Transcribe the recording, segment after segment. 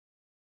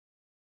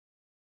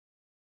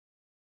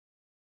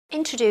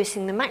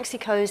Introducing the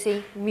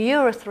Maxi-Cosi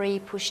Mura 3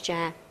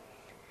 pushchair.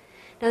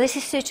 Now this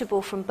is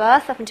suitable from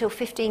birth up until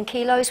 15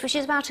 kilos, which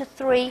is about a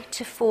 3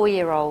 to 4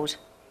 year old.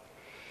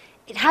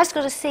 It has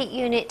got a seat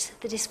unit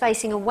that is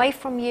facing away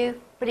from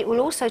you, but it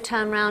will also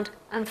turn round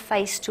and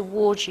face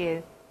towards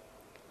you.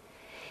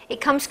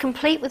 It comes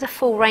complete with a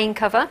full rain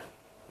cover,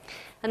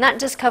 and that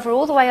does cover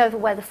all the way over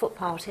where the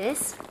footpart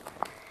is.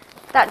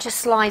 That just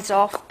slides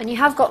off, and you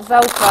have got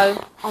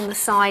Velcro on the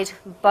side,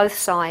 both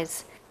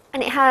sides.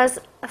 And it has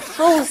a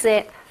full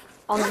zip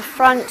on the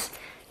front,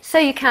 so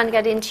you can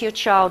get into your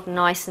child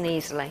nice and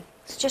easily.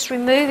 So just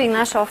removing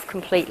that off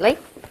completely.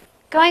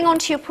 Going on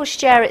to your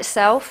pushchair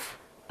itself,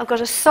 I've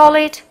got a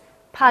solid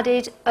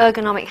padded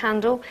ergonomic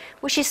handle,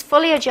 which is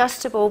fully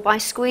adjustable by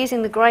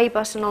squeezing the grey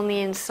button on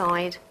the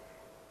inside.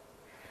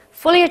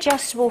 Fully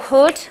adjustable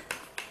hood,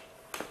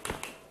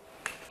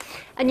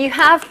 and you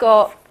have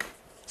got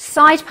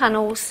side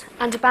panels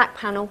and a back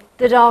panel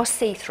that are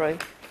see-through.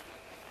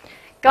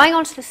 Going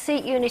on to the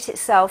seat unit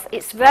itself,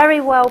 it's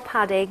very well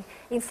padding,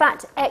 in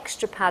fact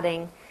extra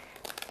padding,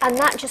 and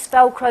that just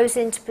velcros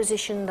into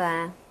position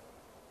there.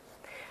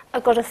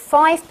 I've got a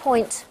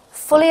 5-point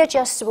fully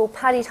adjustable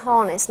padded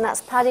harness, and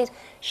that's padded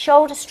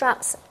shoulder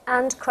straps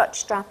and crutch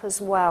strap as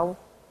well.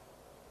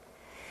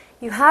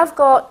 You have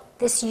got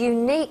this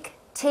unique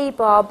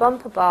T-bar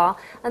bumper bar,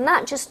 and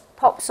that just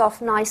pops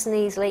off nice and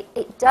easily.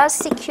 It does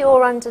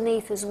secure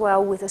underneath as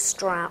well with a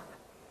strap.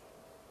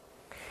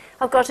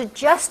 I've got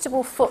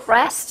adjustable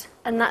footrest,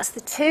 and that's the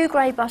 2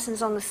 grey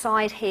buttons on the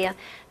side here.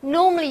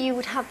 Normally you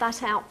would have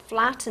that out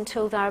flat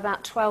until they're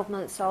about 12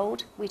 months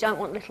old. We don't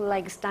want little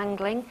legs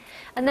dangling.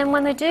 And then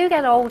when they do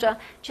get older,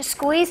 just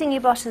squeezing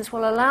your buttons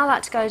will allow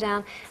that to go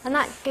down, and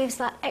that gives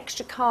that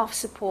extra calf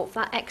support,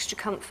 that extra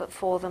comfort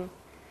for them.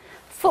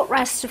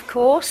 Footrest, of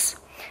course,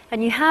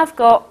 and you have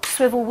got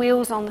swivel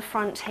wheels on the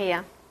front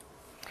here.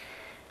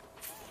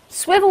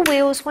 Swivel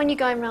wheels when you're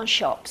going around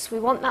shops. We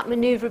want that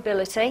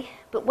manoeuvrability,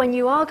 but when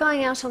you are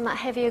going out on that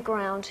heavier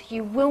ground,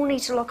 you will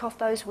need to lock off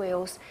those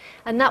wheels,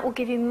 and that will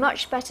give you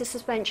much better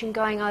suspension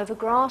going over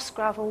grass,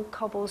 gravel,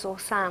 cobbles or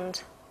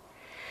sand.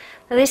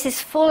 Now this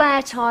is full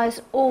air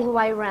tyres all the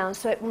way around,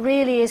 so it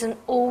really is an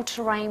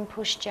all-terrain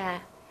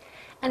pushchair,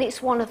 and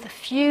it's one of the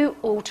few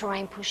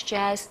all-terrain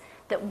pushchairs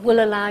that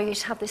will allow you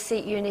to have the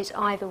seat unit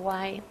either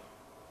way.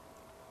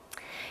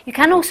 You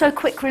can also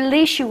quick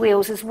release your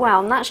wheels as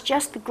well, and that's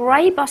just the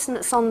grey button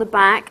that's on the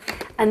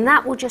back, and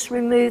that will just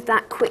remove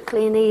that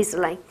quickly and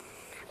easily,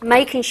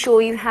 making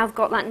sure you have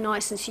got that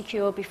nice and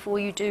secure before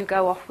you do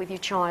go off with your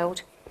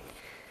child.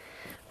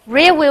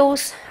 Rear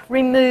wheels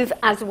remove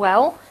as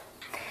well,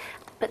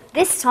 but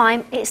this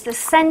time it's the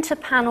centre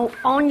panel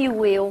on your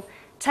wheel,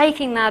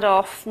 taking that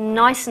off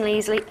nice and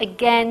easily,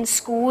 again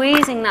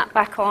squeezing that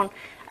back on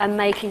and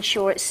making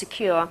sure it's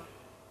secure.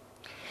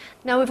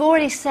 Now we've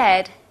already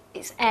said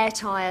it's air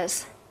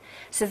tyres,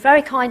 so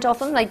very kind of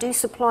them. They do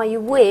supply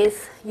you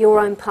with your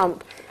own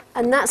pump,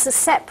 and that's a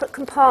separate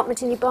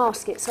compartment in your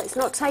basket, so it's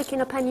not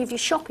taking up any of your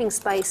shopping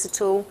space at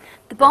all.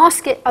 The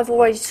basket I've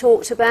already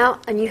talked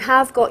about, and you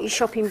have got your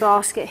shopping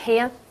basket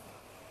here.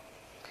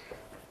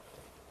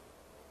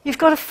 You've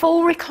got a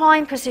full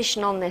recline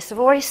position on this. I've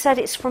already said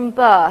it's from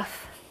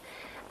birth,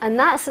 and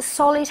that's a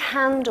solid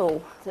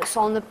handle that's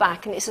on the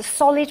back, and it's a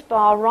solid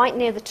bar right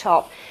near the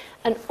top.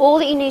 And all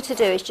that you need to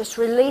do is just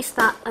release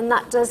that, and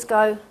that does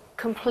go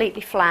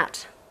completely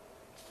flat.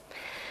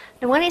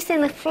 Now when it's in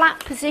the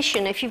flat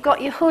position, if you've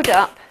got your hood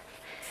up,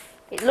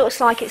 it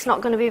looks like it's not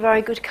going to be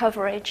very good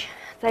coverage.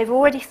 They've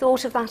already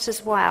thought of that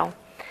as well.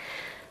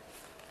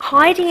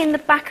 Hiding in the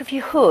back of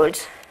your hood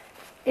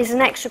is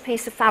an extra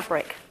piece of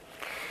fabric,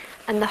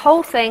 and the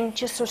whole thing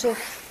just sort of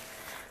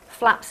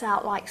flaps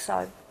out like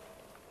so.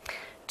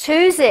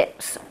 2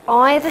 zips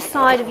either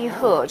side of your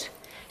hood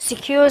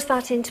secures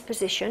that into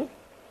position.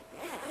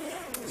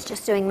 It's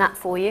just doing that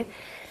for you.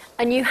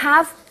 And you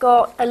have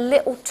got a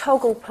little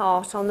toggle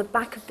part on the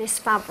back of this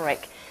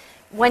fabric.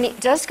 When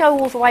it does go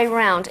all the way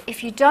around,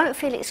 if you don't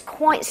feel it's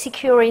quite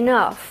secure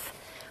enough,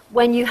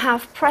 when you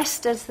have press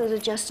studs that are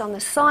just on the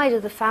side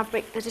of the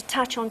fabric that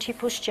attach onto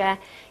your pushchair,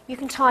 you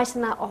can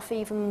tighten that off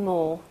even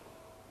more.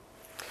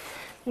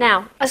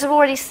 Now, as I've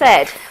already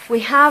said, we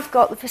have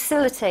got the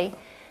facility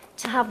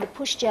to have the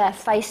pushchair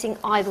facing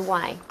either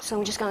way. So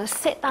I'm just going to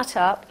sit that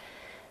up.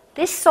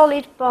 This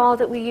solid bar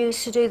that we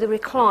use to do the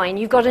recline,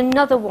 you've got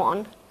another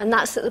one, and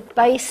that's at the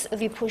base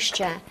of your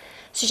pushchair.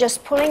 So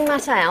just pulling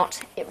that out,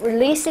 it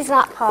releases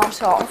that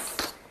part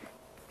off,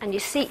 and your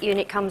seat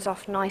unit comes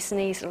off nice and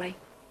easily.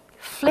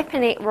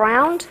 Flipping it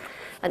round,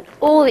 and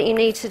all that you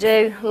need to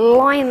do,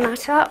 line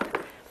that up,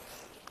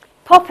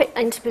 pop it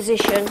into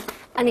position,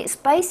 and it's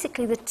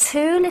basically the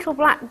 2 little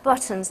black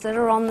buttons that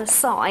are on the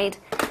side,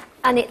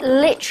 and it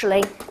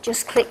literally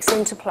just clicks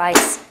into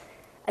place.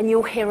 And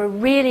you'll hear a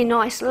really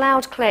nice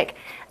loud click,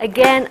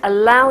 again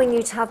allowing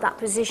you to have that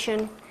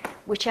position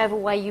whichever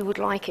way you would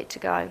like it to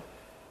go.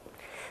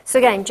 So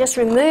again, just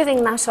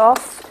removing that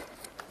off,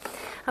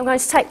 I'm going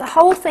to take the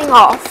whole thing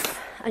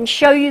off and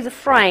show you the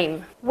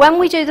frame. When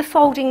we do the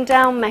folding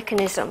down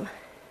mechanism,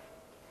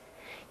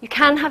 You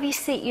can have your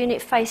seat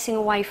unit facing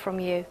away from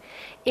you.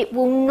 It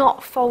will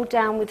not fold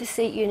down with the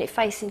seat unit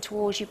facing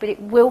towards you, but it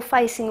will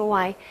facing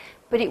away,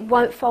 but it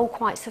won't fold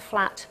quite so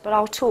flat. But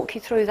I'll talk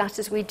you through that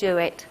as we do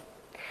it.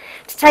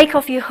 To take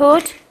off your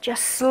hood,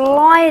 just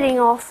sliding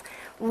off,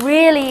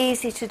 really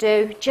easy to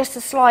do, just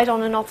a slide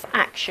on and off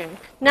action.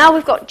 Now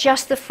we've got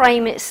just the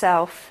frame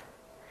itself.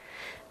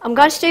 I'm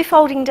going to do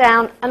folding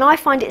down, and I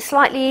find it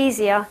slightly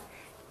easier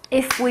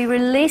if we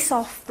release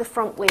off the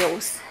front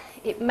wheels.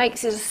 It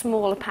makes it a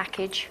smaller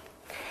package,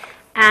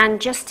 and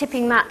just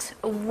tipping that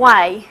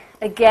away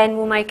again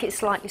will make it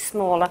slightly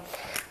smaller.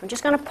 I'm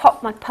just going to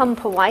pop my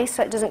pump away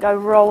so it doesn't go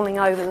rolling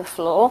over the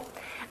floor,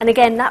 and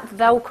again that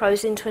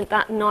velcros into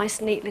that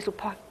nice neat little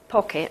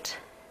pocket.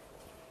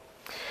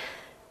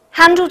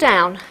 Handle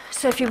down,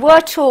 so if you were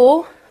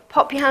tall,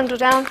 pop your handle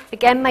down,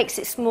 again makes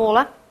it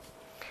smaller.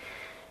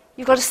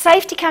 You've got a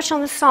safety catch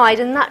on the side,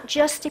 and that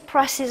just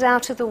depresses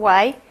out of the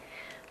way.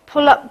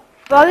 Pull up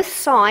both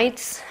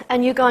sides,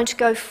 and you're going to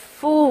go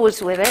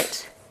forwards with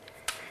it.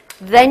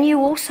 Then you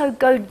also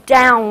go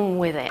down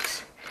with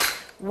it.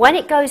 When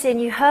it goes in,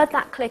 you heard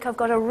that click. I've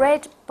got a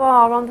red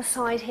bar on the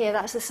side here,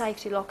 that's the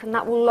safety lock, and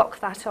that will lock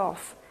that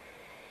off.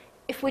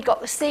 If we've got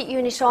the seat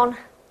unit on,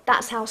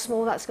 that's how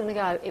small that's going to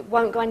go. It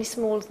won't go any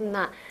smaller than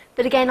that.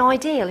 But again,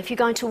 ideal. If you're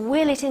going to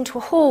wheel it into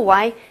a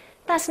hallway,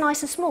 that's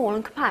nice and small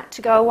and compact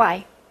to go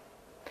away.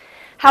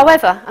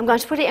 However, I'm going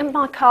to put it in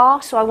my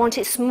car, so I want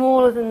it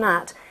smaller than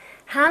that.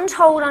 Hand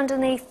hold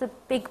underneath the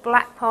big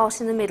black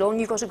part in the middle, and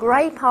you've got a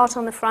grey part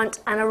on the front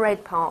and a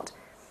red part.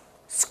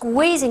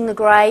 Squeezing the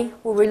grey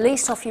will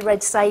release off your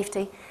red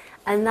safety,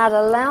 and that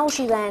allows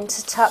you then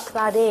to tuck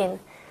that in,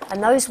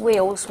 and those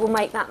wheels will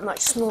make that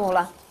much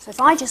smaller. So if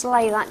I just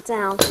lay that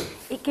down,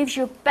 it gives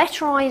you a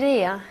better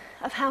idea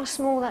of how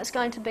small that's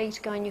going to be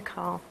to go in your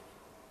car.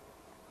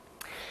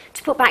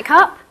 To put back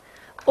up,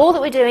 all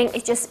that we're doing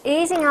is just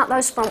easing out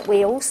those front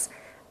wheels,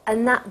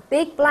 and that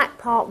big black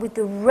part with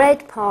the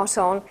red part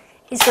on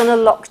is going to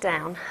lock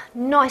down.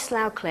 Nice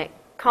loud click,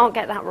 can't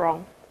get that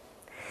wrong.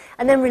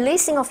 And then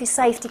releasing off your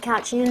safety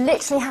catch, you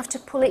literally have to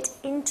pull it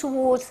in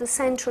towards the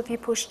centre of your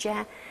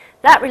pushchair.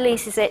 That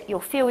releases it, you'll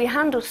feel your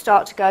handles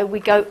start to go, we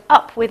go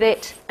up with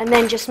it, and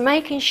then just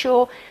making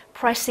sure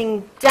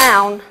pressing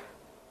down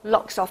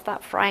locks off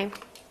that frame.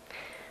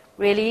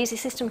 Really easy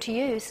system to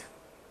use.